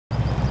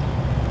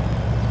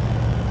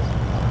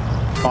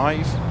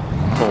5,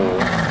 4,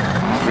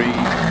 3,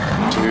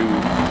 2,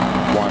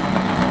 1,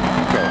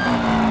 go.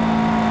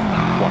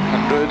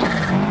 100,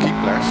 keep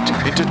left,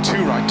 into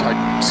 2 right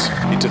tightens,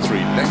 into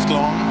 3 left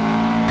long,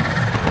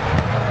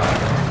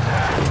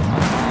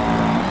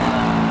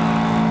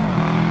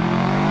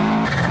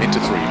 into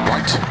 3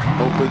 right,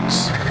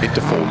 opens, into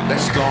 4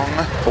 left long,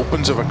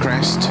 opens over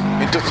crest,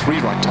 into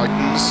 3 right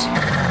tightens,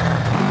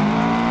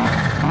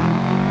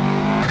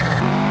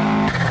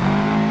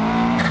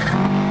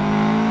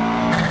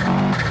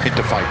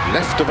 into 5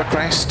 left of a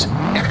crest,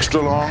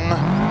 extra long,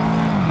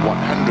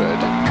 100.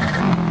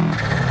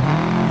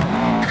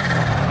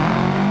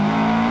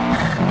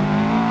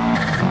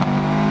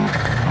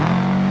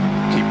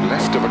 Keep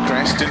left of a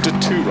crest into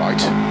 2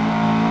 right.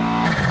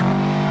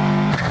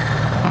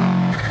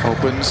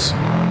 Opens.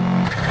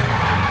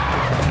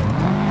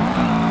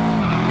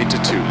 Into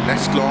 2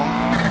 left long.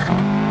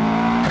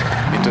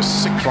 Into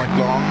 6 right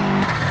long.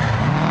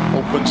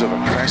 Opens of a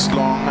crest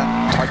long,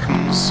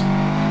 tightens.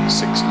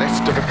 6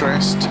 left of a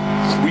crest,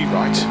 3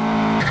 right,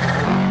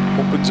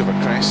 opens of a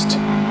crest,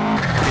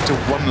 into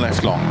 1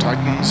 left long,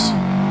 tightens,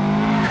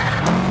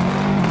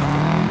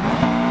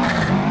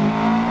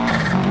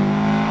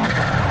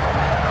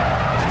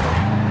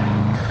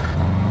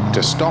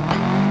 to stop,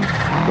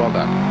 well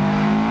done.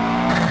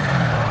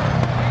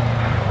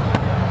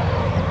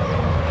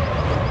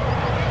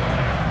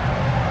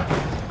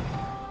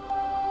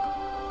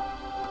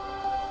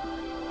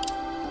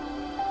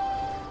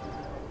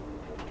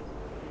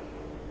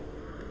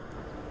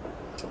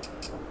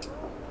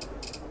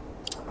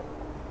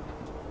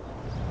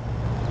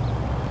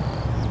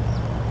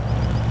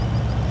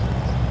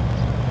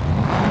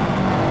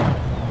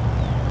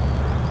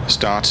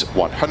 Start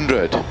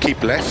 100,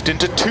 keep left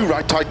into 2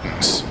 right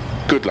tightens.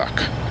 Good luck.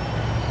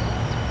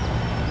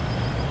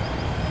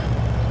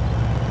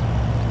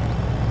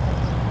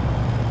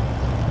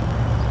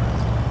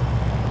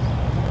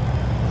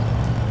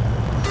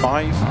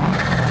 Five,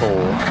 4,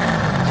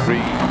 3,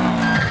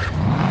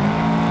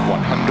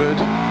 100,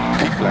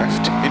 keep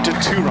left into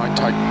 2 right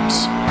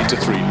tightens, into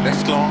 3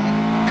 left long,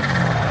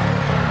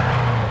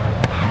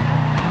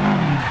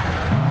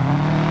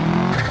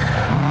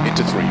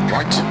 into 3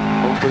 right,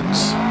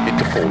 opens,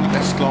 into 4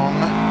 left long,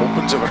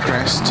 opens over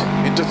crest,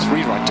 into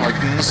 3 right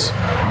tightens,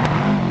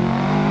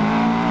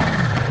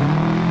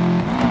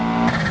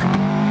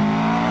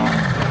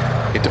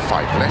 into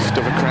 5 left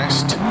over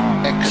crest,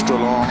 extra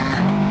long,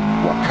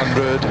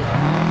 100,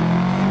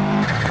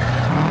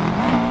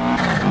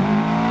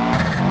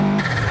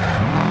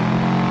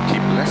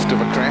 keep left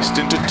over crest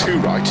into 2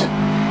 right,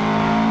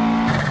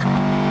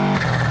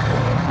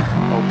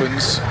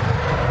 opens,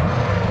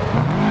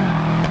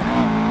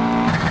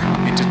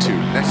 into 2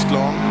 left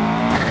long,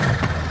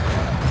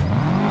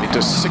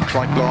 into 6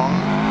 right long,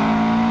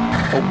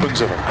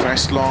 opens over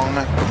crest long,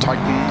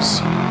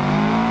 tightens,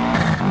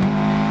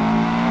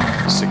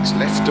 6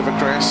 left of a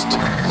crest,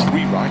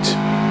 3 right,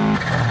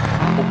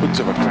 opens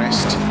over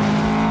crest,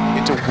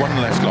 into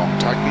 1 left long,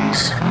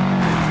 tightens,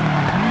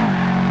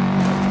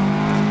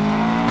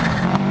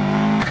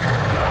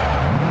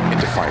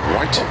 into 5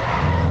 right,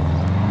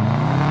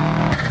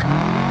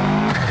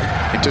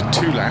 into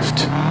 2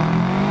 left,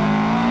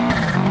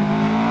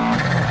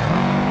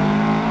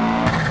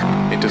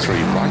 into 3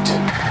 right,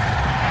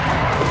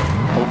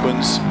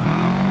 opens,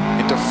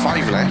 into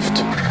 5 left,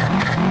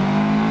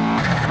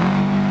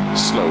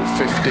 slow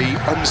 50,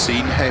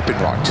 unseen, hairpin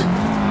right,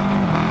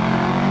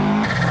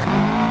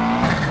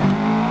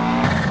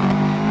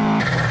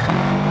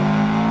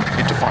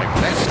 into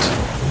 5 left,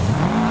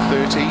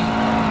 30,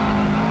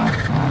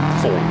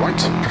 4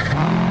 right,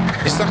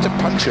 is that a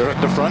puncher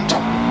at the front?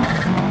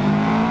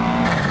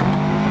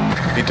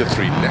 Into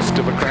 3 left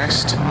of a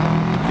crest,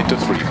 into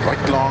 3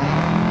 right long,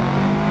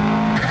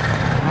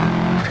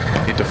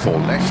 into 4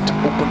 left,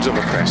 opens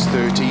over crest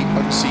 30,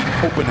 unseen,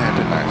 open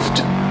hairpin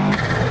left.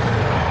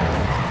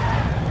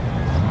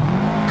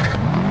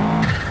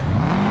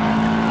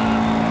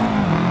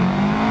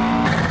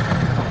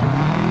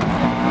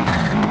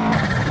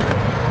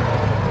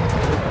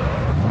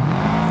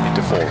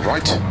 Into 4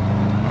 right,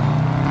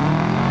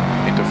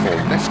 into 4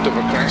 left of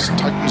a crest,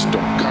 tightens,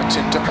 don't cut,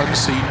 into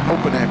unseen,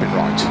 open hairpin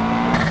right.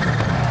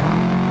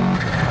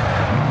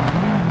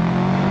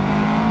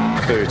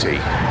 30.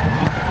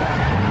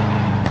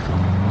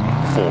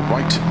 4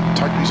 right,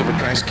 tightens of a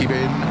crest, keep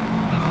in,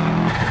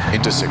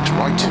 into 6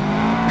 right,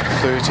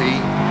 30,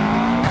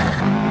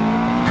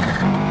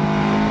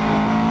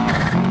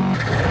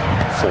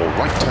 4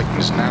 right,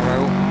 tightens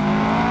narrow,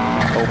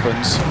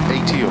 opens,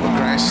 80 over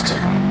crest,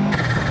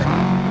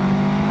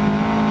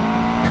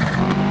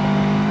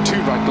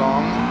 2 right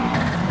long,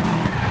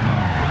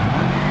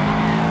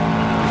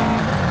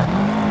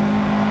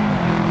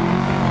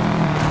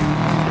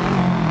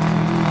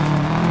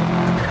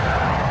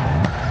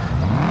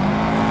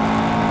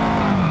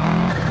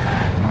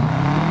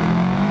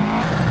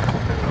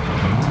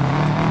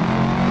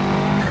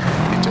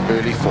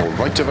 early 4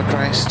 right of a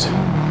crest, 30,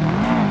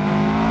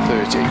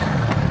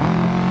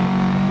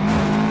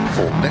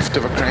 4 left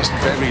of a crest,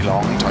 very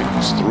long,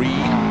 tightens 3,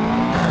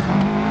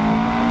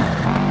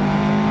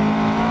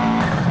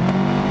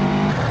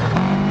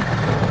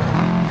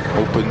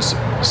 opens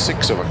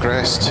 6 over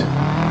crest,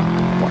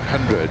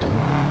 100.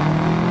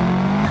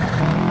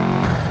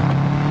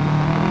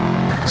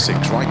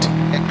 6 right,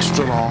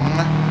 extra long,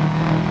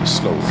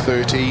 slow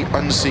 30,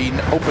 unseen,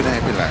 open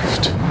hairpin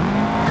left.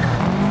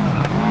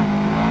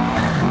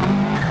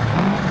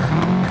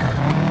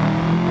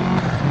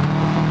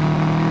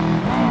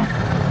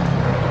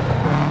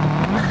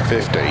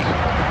 50.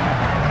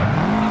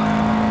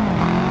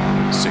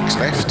 6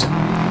 left,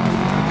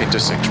 into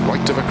 6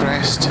 right of a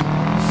crest,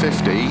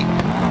 50.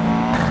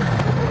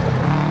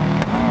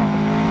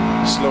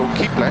 Slow,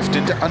 keep left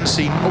into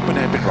unseen, open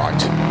hairpin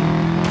right.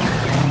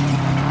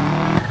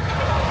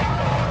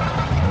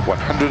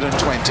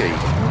 120.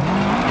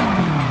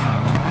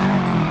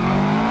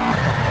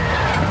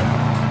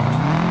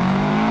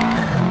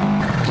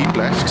 Keep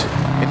left,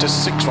 into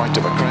 6 right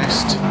of a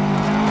crest,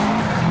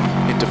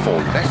 into 4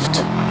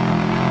 left,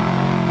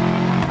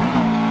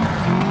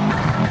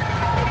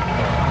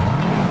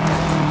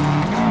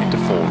 into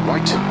 4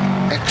 right,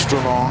 extra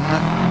long,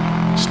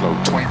 slow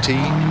 20,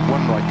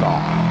 1 right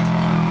long.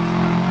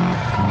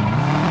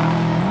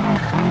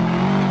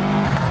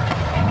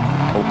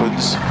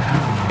 Opens,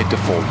 into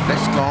 4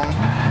 left long,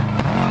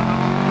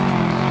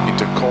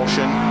 into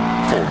caution,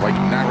 4 right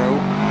narrow,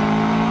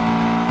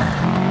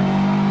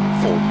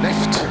 4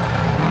 left,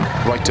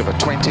 right of a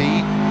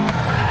 20,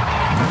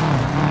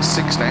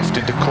 6 left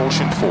into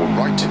caution, 4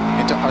 right,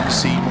 into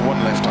unseen,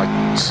 1 left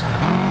tightens,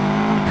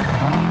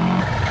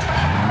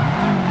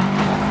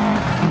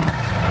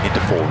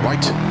 into 4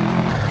 right,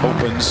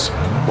 opens,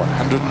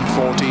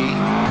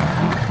 140,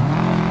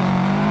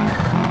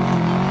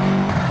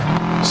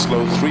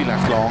 slow 3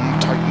 left long,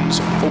 tightens,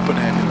 open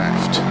hairpin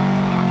left.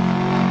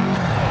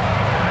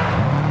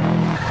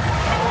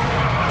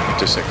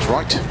 Into 6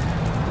 right,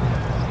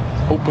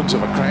 opens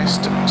over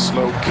crest,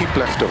 slow, keep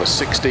left over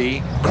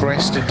 60,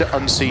 crest into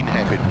unseen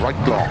hairpin,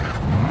 right long.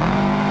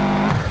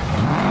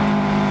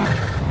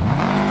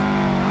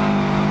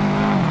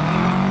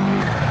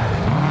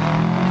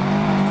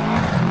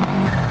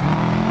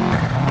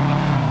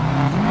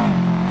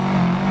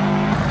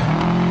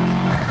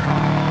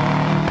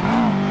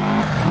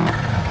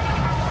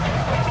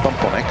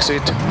 Bump on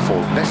exit, 4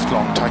 left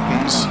long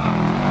tightens,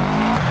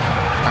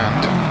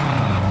 and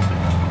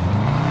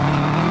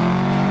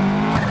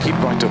keep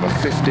right over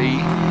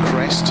 50,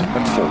 crest,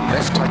 and 4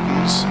 left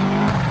tightens,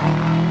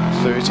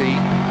 30,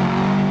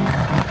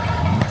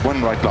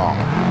 1 right long,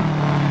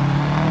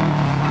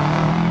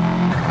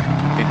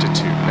 into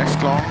 2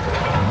 left long,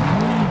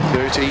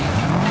 30,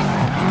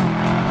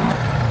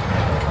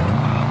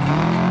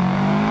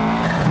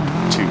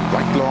 2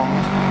 right long,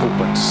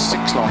 opens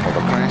 6 long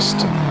over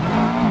crest,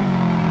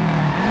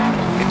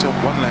 into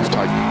 1 left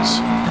tightens,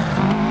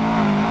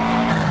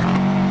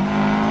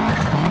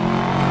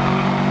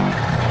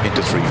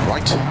 into 3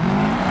 right,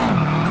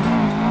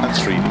 and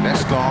 3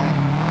 left long,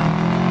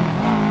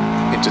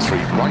 into 3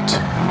 right,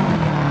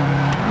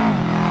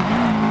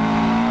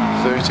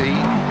 30,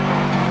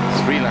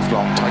 3 left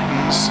long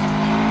tightens,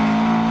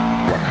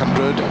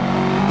 100,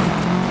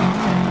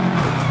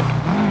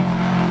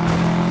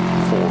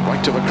 4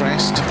 right of a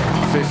crest,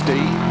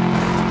 50,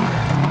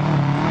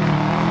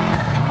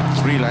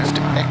 3 left,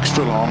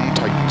 extra long,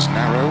 tightens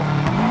narrow,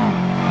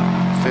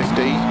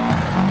 50,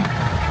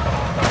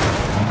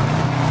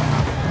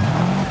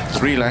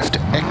 3 left,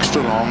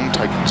 extra long,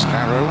 tightens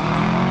narrow,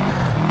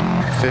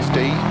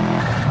 50,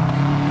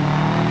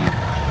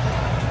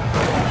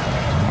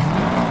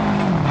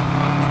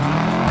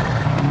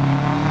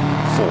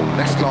 4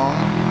 left long,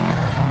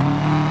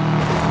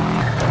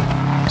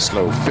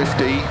 slow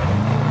 50,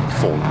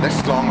 4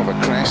 left long of a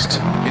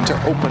crest, into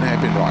open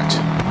hairpin right.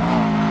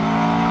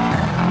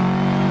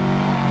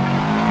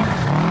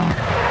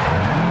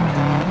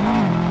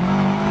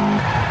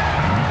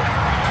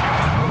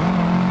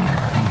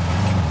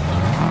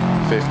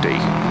 50,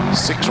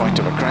 6 right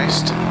of a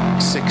crest,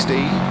 60,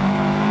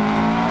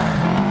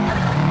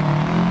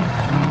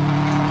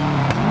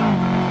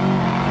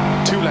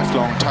 2 left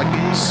long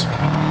tightens,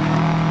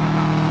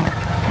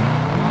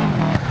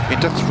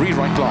 into 3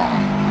 right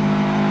long,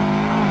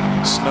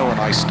 snow and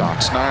ice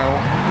starts now,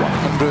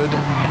 100,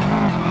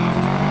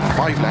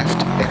 5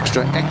 left,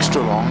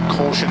 extra long,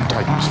 caution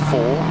tightens 4,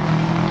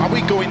 are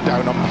we going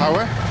down on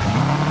power?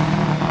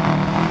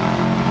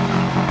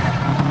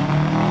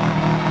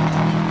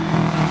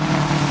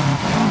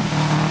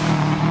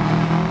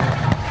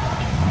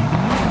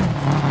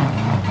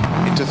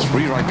 Into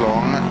 3 right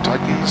long,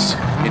 tightens,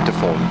 into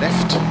 4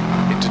 left,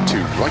 into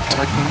 2 right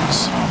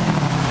tightens,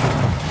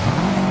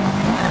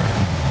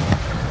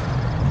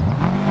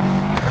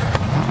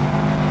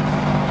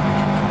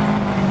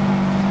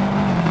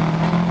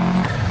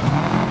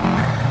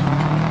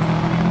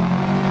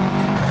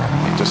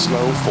 into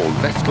slow, 4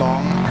 left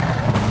long,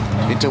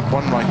 into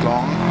 1 right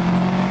long,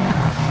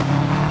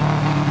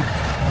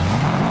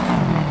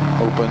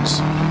 opens,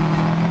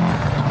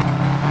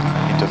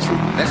 into 3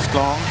 left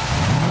long,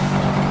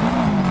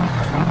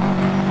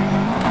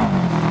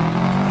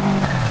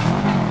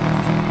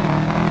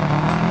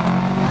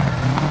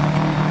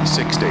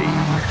 60,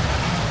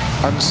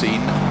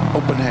 unseen,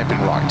 open hairpin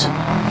right.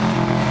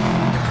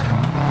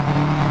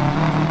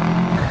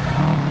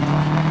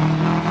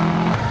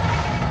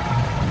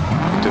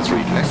 Into 3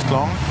 left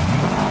long.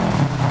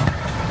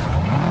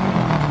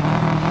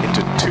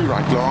 Into 2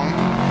 right long.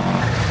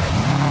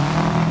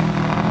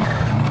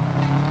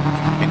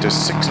 Into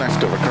 6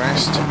 left over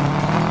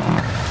crest.